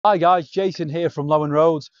Hi guys, Jason here from Lowe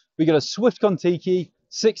Rhodes. We got a Swift Kon-Tiki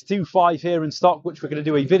 625 here in stock, which we're going to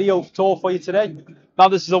do a video tour for you today. Now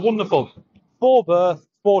this is a wonderful 4-berth,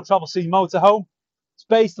 4-travel-seat motorhome. It's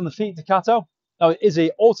based on the Fiat Ducato. Now it is a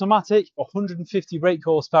automatic 150 brake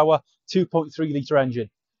horsepower 2.3 litre engine.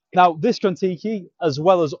 Now this Kon-Tiki, as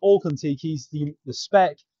well as all Kon-Tikis, the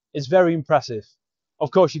spec is very impressive. Of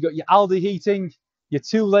course, you've got your ALDE heating, your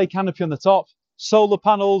Thule Canopy on the top, solar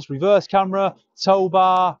panels, reverse camera, tow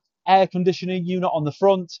bar, air conditioning unit on the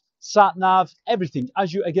front, sat nav, everything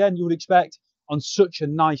as you would expect on such a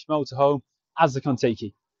nice motorhome as the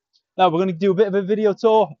Kon-Tiki. Now we're going to do a bit of a video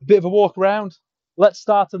tour, a bit of a walk around. Let's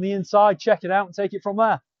start on the inside, check it out and take it from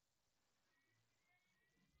there.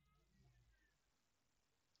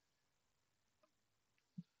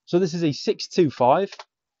 So this is a 625.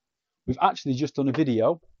 We've actually just done a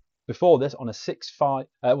video before this on a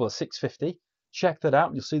 650. Check that out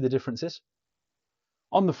and you'll see the differences.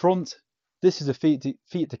 On the front, this is a Fiat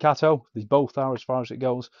Ducato. These both are as far as it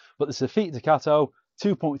goes, but this is a Fiat Ducato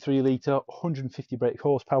 2.3 litre 150 brake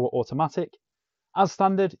horsepower automatic. As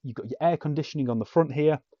standard, you've got your air conditioning on the front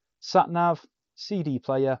here, sat nav, CD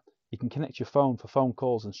player. You can connect your phone for phone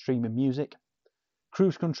calls and streaming music,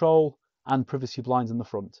 cruise control and privacy blinds in the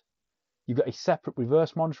front. You've got a separate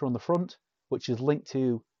reverse monitor on the front, which is linked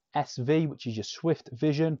to SV, which is your Swift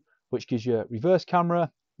Vision, which gives you reverse camera,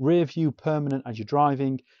 rear view permanent as you're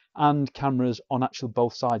driving, and cameras on actually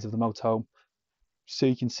both sides of the motorhome, so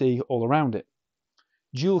you can see all around it.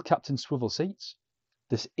 Dual captain swivel seats.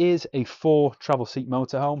 This is a 4-travel seat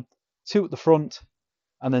motorhome, 2 at the front,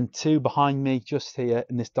 and then 2 behind me just here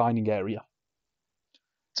in this dining area.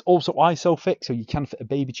 It's also ISOFIX, so you can fit a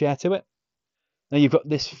baby chair to it. Now you've got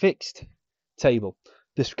this fixed table.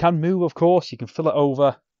 This can move, of course. You can fill it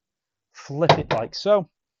over, flip it like so.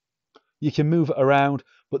 You can move it around,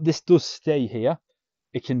 but this does stay here.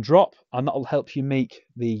 It can drop, and that'll help you make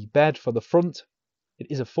the bed for the front. It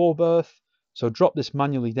is a 4-berth, so drop this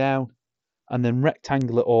manually down and then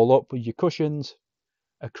rectangle it all up with your cushions.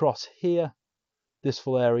 Across here, this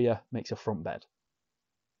full area makes a front bed.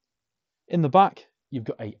 In the back, you've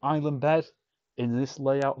got an island bed in this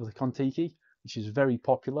layout of the Kon-Tiki, which is very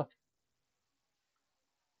popular.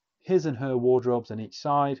 His and her wardrobes on each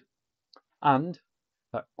side, and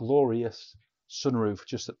that glorious sunroof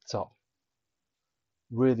just at the top.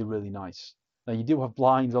 Really, really nice. Now you do have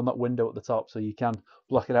blinds on that window at the top, so you can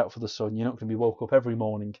block it out for the sun. You're not going to be woke up every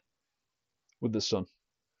morning with the sun.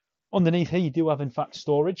 Underneath here, you do have, in fact,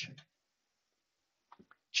 storage.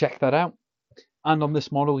 Check that out. And on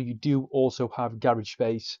this model, you do also have garage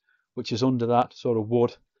space, which is under that sort of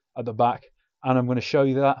wood at the back. And I'm going to show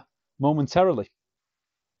you that momentarily.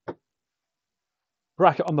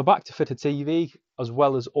 Bracket on the back to fit a TV, as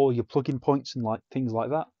well as all your plug-in points and things like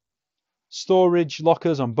that. Storage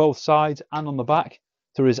lockers on both sides and on the back.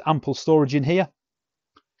 There is ample storage in here.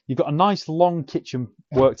 You've got a nice long kitchen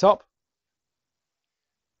worktop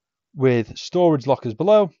with storage lockers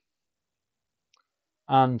below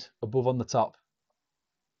and above on the top.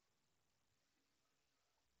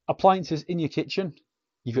 Appliances in your kitchen.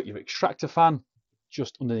 You've got your extractor fan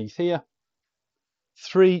just underneath here.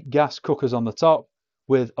 3 gas cookers on the top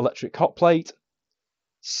with electric hot plate,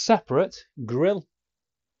 separate grill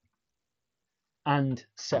and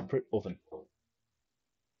separate oven.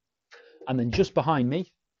 And then just behind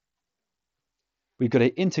me, we've got an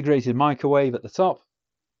integrated microwave at the top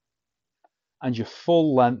and your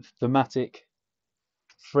full length thematic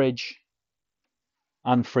fridge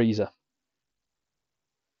and freezer.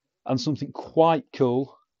 And something quite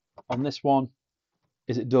cool on this one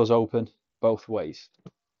is it does open both ways.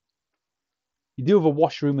 You do have a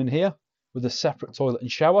washroom in here with a separate toilet and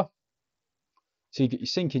shower. So you get your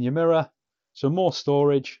sink and your mirror, some more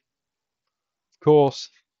storage, of course,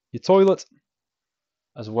 your toilet,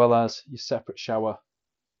 as well as your separate shower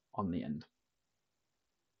on the end.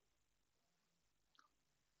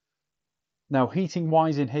 Now, heating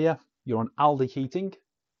wise in here, you're on ALDE heating,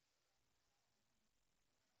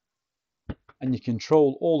 and you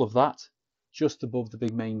control all of that just above the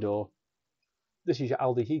big main door. This is your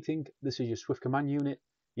ALDE heating. This is your Swift command unit.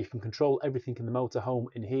 You can control everything in the motorhome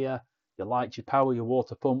in here. Your lights, your power, your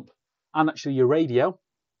water pump, and actually your radio.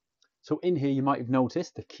 So in here, you might have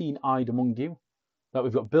noticed, the keen-eyed among you, that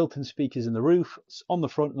we've got built-in speakers in the roof, on the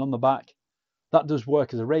front and on the back. That does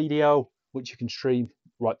work as a radio, which you can stream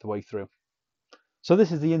right the way through. So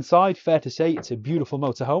this is the inside. Fair to say, it's a beautiful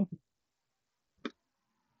motorhome.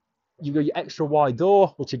 You've got your extra wide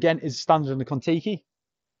door, which again is standard in the Kon-Tiki.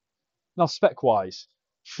 Now, spec-wise,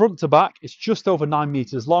 front to back, it's just over 9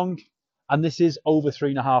 meters long, and this is over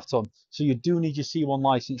 3.5 ton. So you do need your C1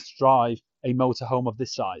 license to drive a motorhome of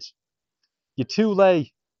this size. Your Thule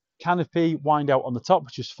Canopy wind out on the top,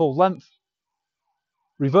 which is full length,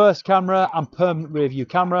 reverse camera and permanent rear view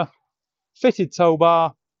camera, fitted tow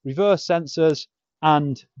bar, reverse sensors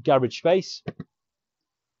and garage space.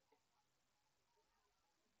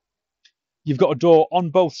 You've got a door on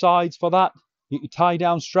both sides for that. Your tie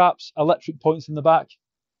down straps, electric points in the back.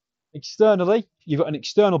 Externally, you've got an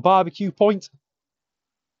external barbecue point,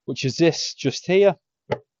 which is this just here.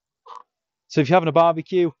 So if you're having a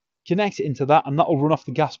barbecue, connect it into that and that will run off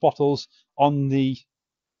the gas bottles on the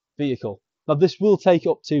vehicle. Now this will take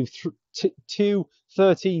up to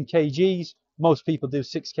 13 kgs. Most people do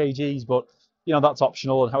 6 kgs, but you know that's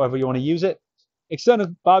optional and however you want to use it.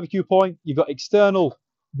 External barbecue point, you've got external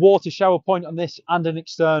water shower point on this and an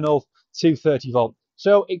external 230 volt.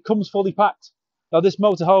 So it comes fully packed. Now this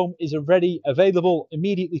motorhome is already available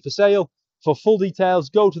immediately for sale. For full details,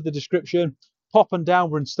 go to the description, pop and down.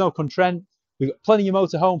 We're in Stoke on Trent. We've got plenty of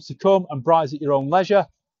motorhomes to come and browse at your own leisure.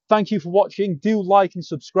 Thank you for watching. Do like and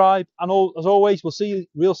subscribe. And as always, we'll see you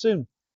real soon.